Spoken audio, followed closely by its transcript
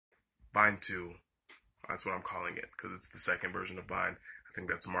Vine 2. That's what I'm calling it, because it's the second version of Vine. I think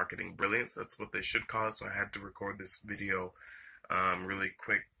that's marketing brilliance. That's what they should call it. So I had to record this video really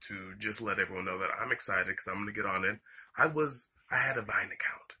quick to just let everyone know that I'm excited because I'm going to get on it. I had a Vine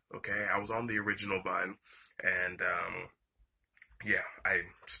account, okay? I was on the original Vine, and yeah, I'm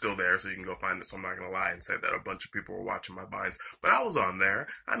still there, so you can go find it. So I'm not going to lie and say that a bunch of people were watching my Vines. But I was on there.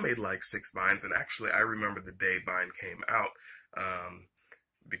 I made like 6 Vines, and actually I remember the day Vine came out.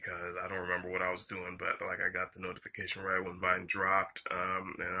 Because I don't remember what I was doing, but like I got the notification right when Vine dropped,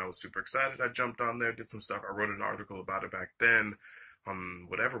 and I was super excited. I jumped on there, did some stuff. I wrote an article about it back then on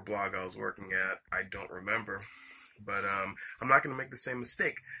whatever blog I was working at. I don't remember, but I'm not going to make the same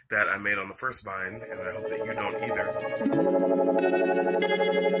mistake that I made on the first Vine, and I hope that you don't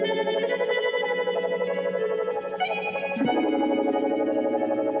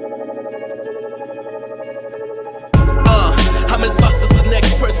I'm as lost as the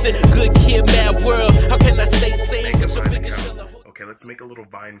next person. Good kid, mad world. How can I stay sane? Okay, let's make a little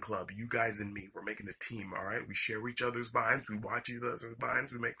Vine club. You guys and me. We're making a team, all right? We share each other's Vines. We watch each other's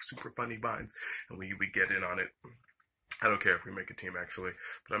Vines. We make super funny Vines, and we get in on it. I don't care if we make a team, actually,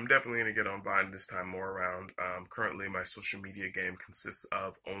 but I'm definitely going to get on Vine this time more around. Currently, my social media game consists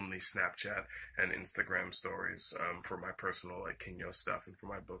of only Snapchat and Instagram stories for my personal, like, Kinyo stuff and for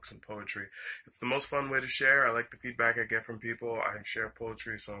my books and poetry. It's the most fun way to share. I like the feedback I get from people. I share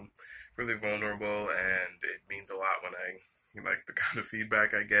poetry, so I'm really vulnerable, and it means a lot when I like the kind of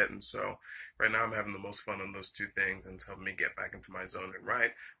feedback I get. And so right now I'm having the most fun on those 2 things, and it's helping me get back into my zone and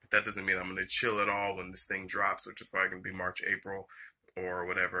write. But that doesn't mean I'm going to chill at all when this thing drops, which is probably going to be March, April, or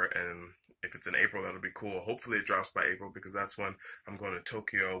whatever. And if it's in April, that'll be cool. Hopefully it drops by April, because that's when I'm going to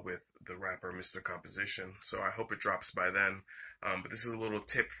Tokyo with the rapper Mr. Composition. So I hope it drops by then. But this is a little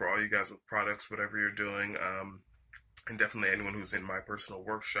tip for all you guys with products, whatever you're doing, and definitely anyone who's in my personal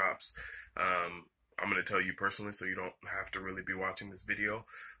workshops. I'm going to tell you personally, so you don't have to really be watching this video.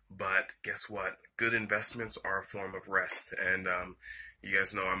 But guess what? Good investments are a form of rest. And you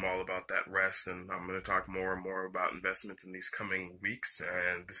guys know I'm all about that rest. And I'm going to talk more and more about investments in these coming weeks.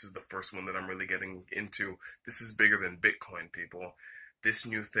 And this is the first one that I'm really getting into. This is bigger than Bitcoin, people. This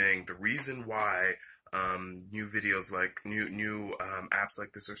new thing, the reason why new videos like new apps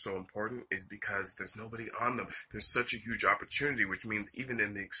like this are so important is because there's nobody on them. There's such a huge opportunity, which means even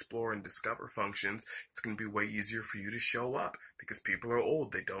in the explore and discover functions, it's going to be way easier for you to show up, because people are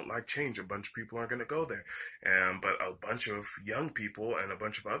old. They don't like change. A bunch of people aren't going to go there. But a bunch of young people and a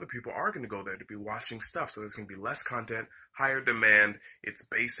bunch of other people are going to go there to be watching stuff. So there's going to be less content, higher demand. It's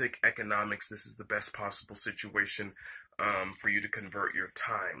basic economics. This is the best possible situation for you to convert your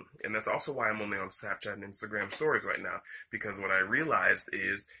time. And that's also why I'm only on Snapchat and Instagram stories right now, because what I realized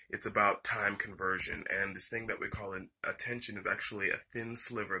is it's about time conversion, and this thing that we call attention is actually a thin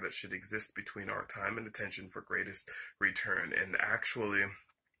sliver that should exist between our time and attention for greatest return. And actually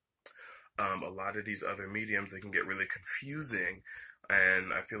a lot of these other mediums, they can get really confusing.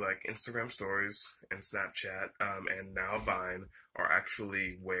 And I feel like Instagram stories and Snapchat and now Vine are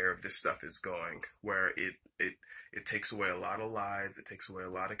actually where this stuff is going, where it takes away a lot of lies, it takes away a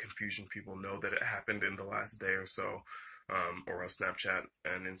lot of confusion. People know that it happened in the last day or so, or else Snapchat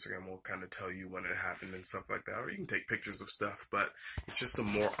and Instagram will kind of tell you when it happened and stuff like that. Or you can take pictures of stuff, but it's just a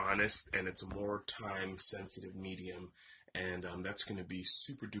more honest and it's a more time-sensitive medium, and that's going to be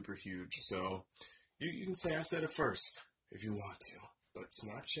super duper huge. So you can say I said it first if you want to. But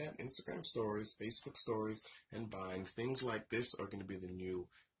Snapchat, Instagram stories, Facebook stories, and Vine, things like this are going to be the new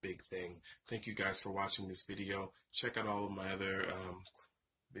big thing. Thank you guys for watching this video. Check out all of my other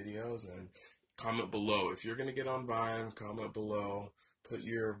videos and comment below. If you're going to get on Vine, comment below. Put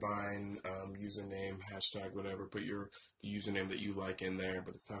your Vine username, hashtag, whatever. Put the username that you like in there.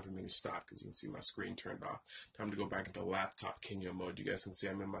 But it's time for me to stop because you can see my screen turned off. Time to go back into laptop Kinyo mode. You guys can see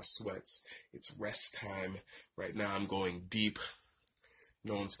I'm in my sweats. It's rest time. Right now I'm going deep.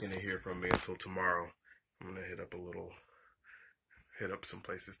 No one's going to hear from me until tomorrow. I'm going to hit up some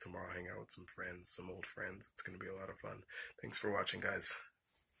places tomorrow, hang out with some friends, some old friends. It's going to be a lot of fun. Thanks for watching, guys.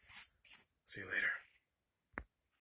 See you later.